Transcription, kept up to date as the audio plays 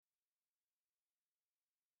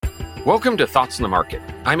Welcome to Thoughts on the Market.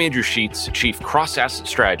 I'm Andrew Sheets, Chief Cross-Asset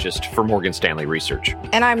Strategist for Morgan Stanley Research.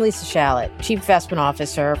 And I'm Lisa Shalett, Chief Investment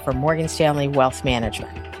Officer for Morgan Stanley Wealth Management.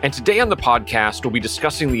 And today on the podcast, we'll be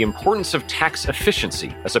discussing the importance of tax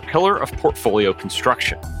efficiency as a pillar of portfolio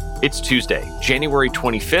construction. It's Tuesday, January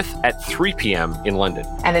 25th at 3 p.m. in London.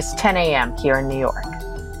 And it's 10 a.m. here in New York.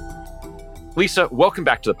 Lisa, welcome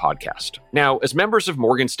back to the podcast. Now, as members of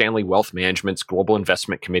Morgan Stanley Wealth Management's Global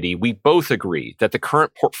Investment Committee, we both agree that the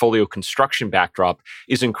current portfolio construction backdrop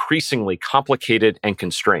is increasingly complicated and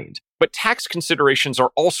constrained. But tax considerations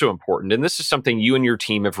are also important, and this is something you and your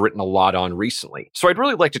team have written a lot on recently. So I'd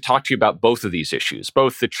really like to talk to you about both of these issues,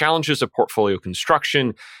 both the challenges of portfolio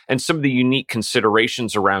construction and some of the unique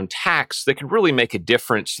considerations around tax that can really make a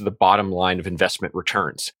difference to the bottom line of investment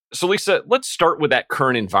returns. So Lisa, let's start with that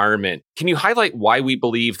current environment. Can you highlight why we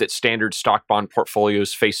believe that standard stock bond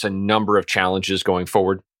portfolios face a number of challenges going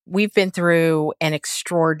forward? We've been through an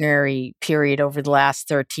extraordinary period over the last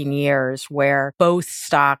 13 years where both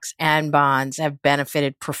stocks and bonds have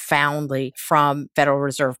benefited profoundly from Federal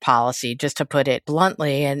Reserve policy, just to put it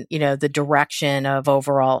bluntly, and, the direction of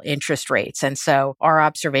overall interest rates. And so our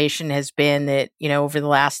observation has been that, over the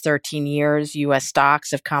last 13 years, U.S. stocks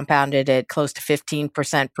have compounded at close to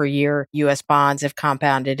 15% per year. U.S. bonds have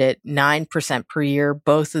compounded at 9% per year.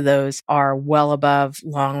 Both of those are well above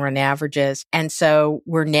long-run averages. And so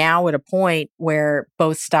we're now at a point where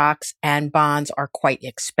both stocks and bonds are quite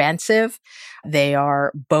expensive. They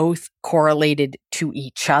are both correlated to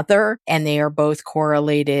each other, and they are both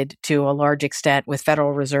correlated to a large extent with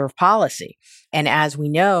Federal Reserve policy. And as we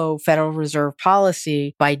know, Federal Reserve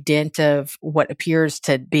policy, by dint of what appears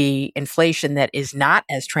to be inflation that is not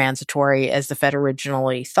as transitory as the Fed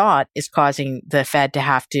originally thought, is causing the Fed to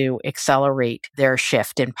have to accelerate their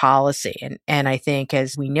shift in policy. And I think,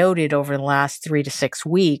 as we noted over the last 3 to 6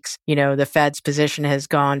 weeks, the Fed's position has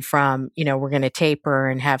gone from, we're going to taper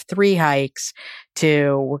and have 3 hikes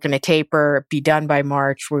to we're going to taper, be done by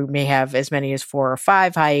March. We may have as many as 4 or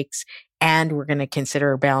 5 hikes, and we're going to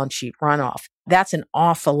consider a balance sheet runoff. That's an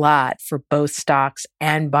awful lot for both stocks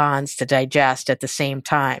and bonds to digest at the same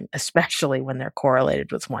time, especially when they're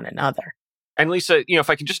correlated with one another. And Lisa, if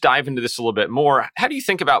I can just dive into this a little bit more, how do you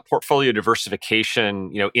think about portfolio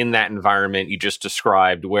diversification, in that environment you just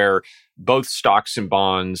described, where both stocks and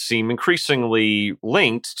bonds seem increasingly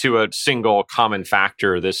linked to a single common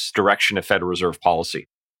factor, this direction of Federal Reserve policy?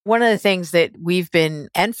 One of the things that we've been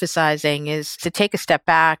emphasizing is to take a step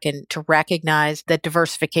back and to recognize that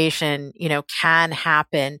diversification, can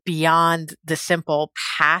happen beyond the simple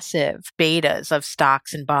passive betas of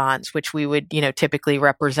stocks and bonds, which we would, typically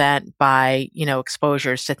represent by,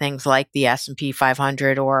 exposures to things like the S&P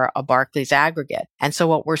 500 or a Barclays aggregate. And so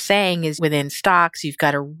what we're saying is within stocks, you've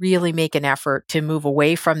got to really make an effort to move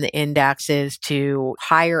away from the indexes to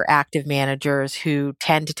higher active managers who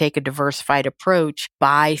tend to take a diversified approach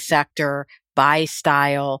by sector, by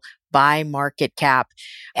style, by market cap.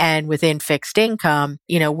 And within fixed income,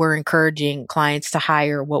 we're encouraging clients to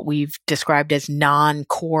hire what we've described as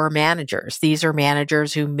non-core managers. These are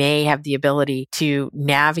managers who may have the ability to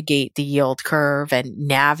navigate the yield curve and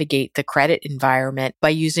navigate the credit environment by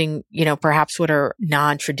using, perhaps what are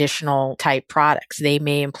non-traditional type products. They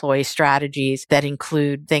may employ strategies that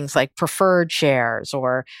include things like preferred shares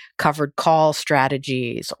or covered call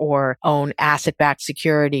strategies or own asset-backed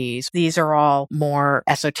securities. These are all more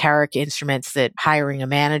esoteric instruments that hiring a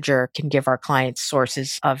manager can give our clients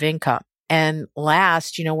sources of income. And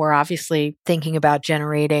last, we're obviously thinking about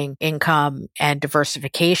generating income and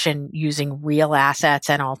diversification using real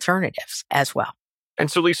assets and alternatives as well. And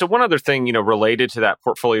so, Lisa, one other thing, related to that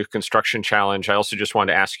portfolio construction challenge, I also just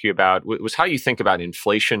wanted to ask you about was how you think about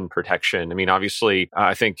inflation protection. I mean, obviously,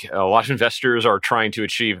 I think a lot of investors are trying to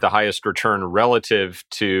achieve the highest return relative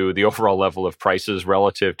to the overall level of prices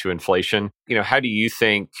relative to inflation. How do you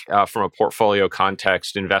think, from a portfolio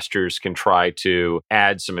context, investors can try to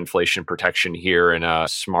add some inflation protection here in a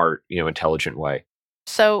smart, intelligent way?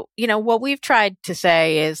 So, what we've tried to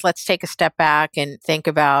say is let's take a step back and think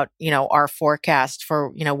about, our forecast for,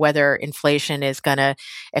 whether inflation is going to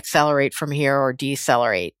accelerate from here or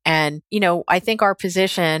decelerate. And, I think our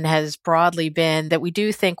position has broadly been that we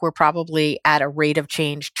do think we're probably at a rate of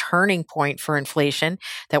change turning point for inflation,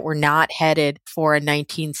 that we're not headed for a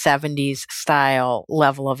 1970s style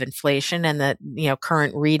level of inflation, and that,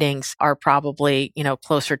 current readings are probably,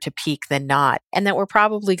 closer to peak than not, and that we're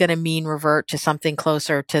probably going to mean revert to something closer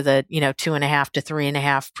closer to the, 2.5 to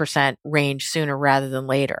 3.5% range sooner rather than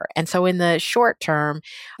later. And so in the short term,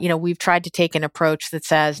 we've tried to take an approach that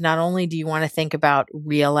says not only do you want to think about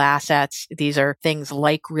real assets, these are things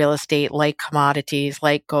like real estate, like commodities,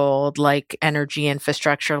 like gold, like energy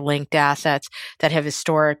infrastructure linked assets that have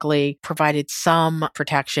historically provided some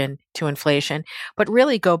protection to inflation, but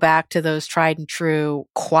really go back to those tried and true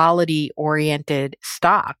quality oriented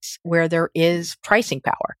stocks where there is pricing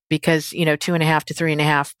power because, 2.5 to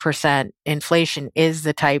 3.5% inflation is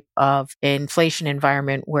the type of inflation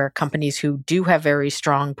environment where companies who do have very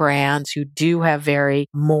strong brands, who do have very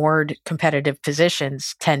moored competitive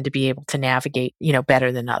positions tend to be able to navigate,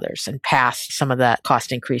 better than others and pass some of the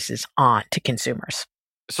cost increases on to consumers.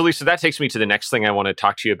 So Lisa, that takes me to the next thing I want to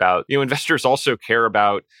talk to you about. Investors also care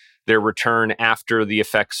about their return after the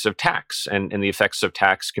effects of tax. And the effects of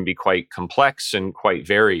tax can be quite complex and quite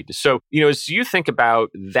varied. So, as you think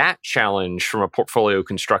about that challenge from a portfolio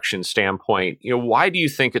construction standpoint, why do you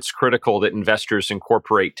think it's critical that investors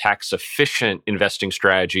incorporate tax-efficient investing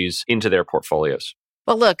strategies into their portfolios?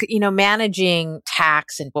 Well, look, managing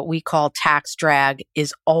tax and what we call tax drag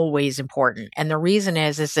is always important. And the reason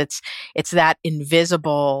is it's that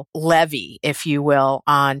invisible levy, if you will,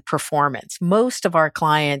 on performance. Most of our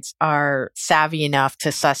clients are savvy enough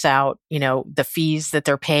to suss out, the fees that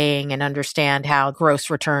they're paying and understand how gross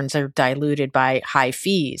returns are diluted by high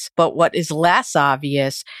fees. But what is less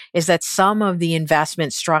obvious is that some of the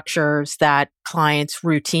investment structures that clients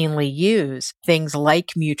routinely use, things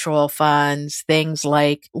like mutual funds, things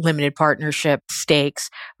like limited partnership stakes,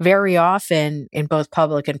 very often in both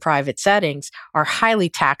public and private settings are highly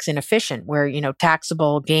tax inefficient, where,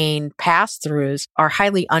 taxable gain pass-throughs are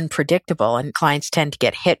highly unpredictable and clients tend to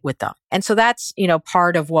get hit with them. And so that's,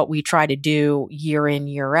 part of what we try to do year in,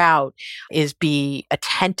 year out is be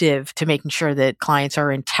attentive to making sure that clients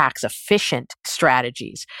are in tax efficient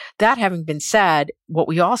strategies. That having been said, what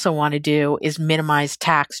we also want to do is minimize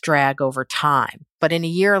tax drag over time. But in a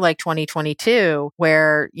year like 2022,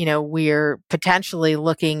 where, we're potentially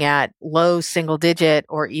looking at low single digit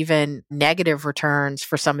or even negative returns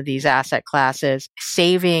for some of these asset classes,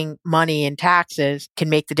 saving money in taxes can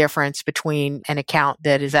make the difference between an account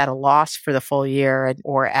that is at a loss for the full year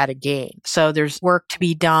or at a gain. So there's work to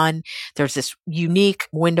be done. There's this unique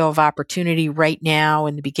window of opportunity right now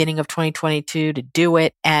in the beginning of 2022 to do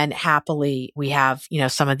it. And happily, we have,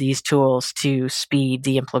 some of these tools to speed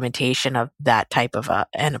the implementation of that type of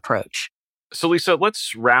an approach. So Lisa,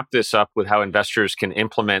 let's wrap this up with how investors can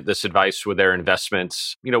implement this advice with their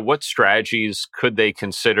investments. What strategies could they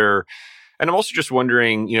consider? And I'm also just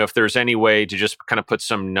wondering, if there's any way to just kind of put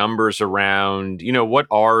some numbers around, what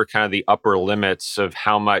are kind of the upper limits of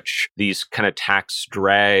how much these kind of tax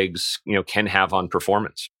drags, can have on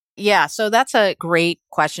performance? Yeah, so that's a great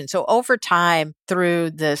question. So over time,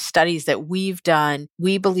 through the studies that we've done,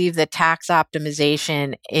 we believe that tax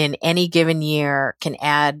optimization in any given year can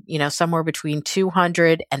add, somewhere between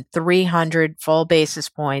 200 and 300 full basis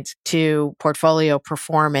points to portfolio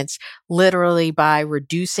performance, literally by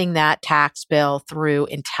reducing that tax bill through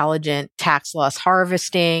intelligent tax loss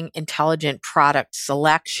harvesting, intelligent product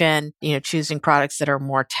selection, choosing products that are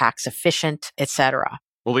more tax efficient, et cetera.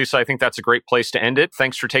 Well, Lisa, I think that's a great place to end it.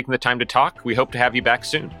 Thanks for taking the time to talk. We hope to have you back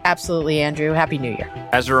soon. Absolutely, Andrew. Happy New Year.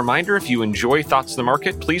 As a reminder, if you enjoy Thoughts of the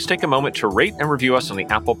Market, please take a moment to rate and review us on the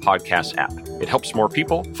Apple Podcasts app. It helps more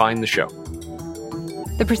people find the show.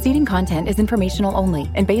 The preceding content is informational only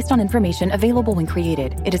and based on information available when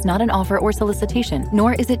created. It is not an offer or solicitation,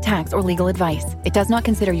 nor is it tax or legal advice. It does not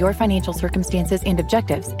consider your financial circumstances and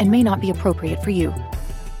objectives and may not be appropriate for you.